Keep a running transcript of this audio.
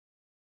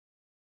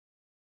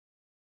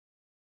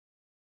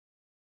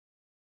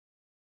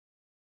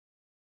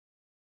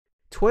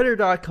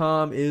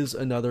Twitter.com is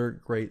another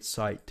great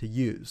site to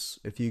use.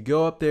 If you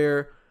go up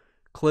there,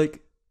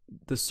 click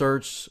the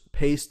search,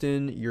 paste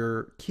in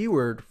your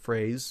keyword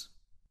phrase,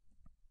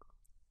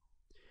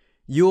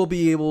 you will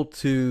be able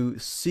to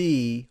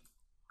see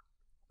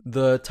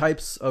the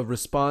types of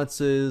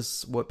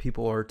responses, what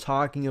people are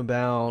talking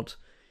about,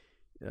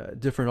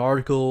 different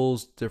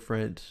articles,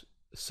 different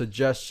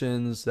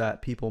suggestions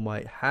that people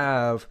might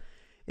have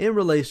in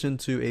relation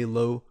to a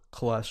low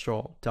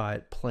cholesterol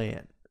diet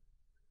plan.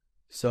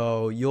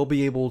 So you'll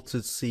be able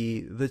to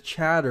see the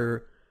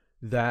chatter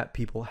that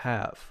people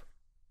have.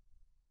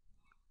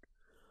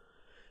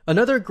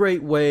 Another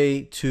great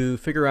way to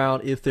figure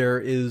out if there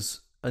is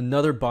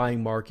another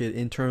buying market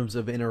in terms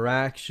of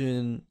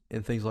interaction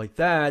and things like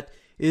that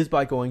is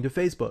by going to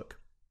Facebook.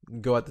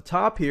 Go at the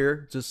top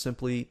here, just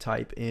simply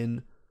type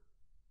in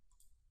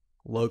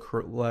low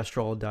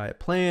cholesterol diet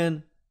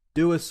plan,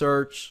 do a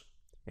search,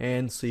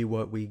 and see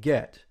what we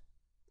get.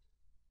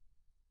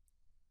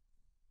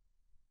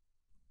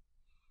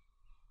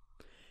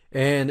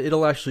 And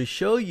it'll actually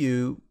show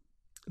you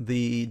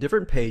the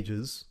different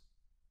pages,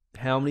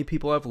 how many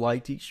people have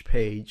liked each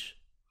page.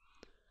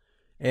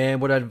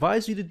 And what I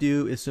advise you to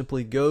do is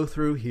simply go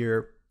through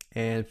here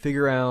and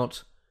figure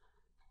out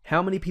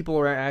how many people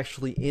are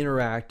actually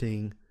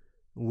interacting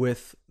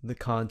with the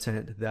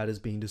content that is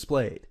being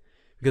displayed,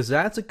 because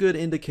that's a good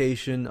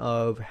indication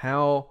of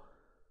how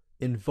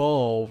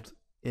involved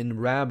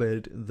and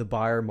rabid the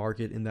buyer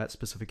market in that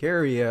specific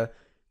area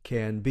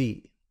can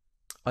be.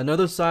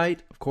 Another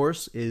site, of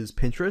course, is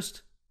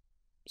Pinterest.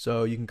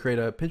 So you can create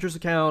a Pinterest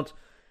account,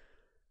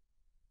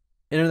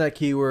 enter that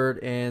keyword,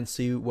 and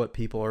see what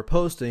people are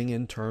posting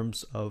in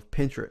terms of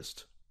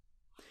Pinterest.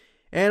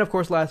 And of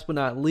course, last but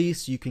not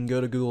least, you can go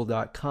to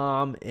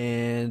google.com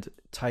and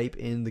type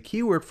in the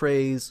keyword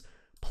phrase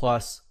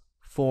plus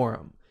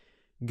forum.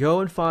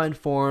 Go and find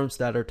forums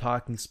that are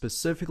talking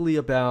specifically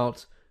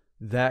about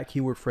that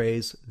keyword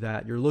phrase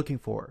that you're looking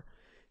for.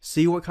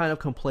 See what kind of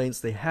complaints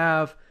they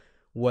have,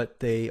 what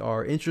they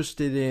are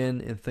interested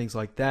in, and things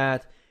like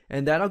that.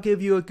 And that'll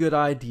give you a good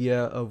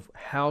idea of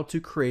how to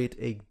create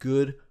a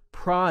good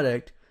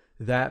product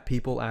that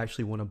people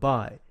actually want to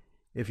buy.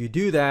 If you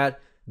do that,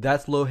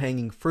 that's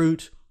low-hanging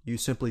fruit. You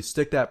simply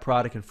stick that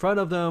product in front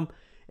of them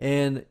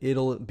and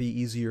it'll be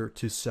easier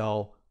to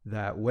sell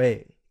that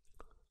way.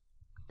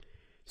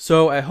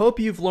 So I hope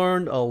you've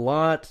learned a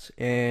lot,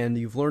 and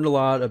you've learned a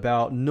lot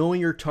about knowing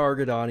your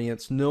target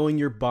audience, knowing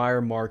your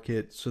buyer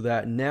market, so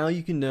that now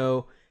you can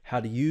know how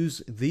to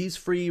use these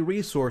free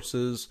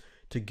resources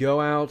to go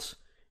out,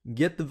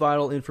 get the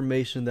vital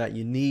information that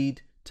you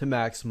need to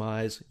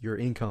maximize your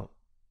income.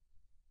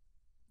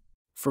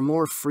 For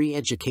more free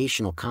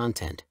educational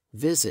content,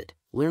 visit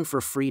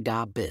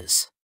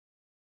learnforfree.biz.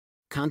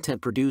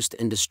 Content produced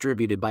and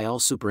distributed by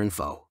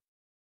AllSuperInfo.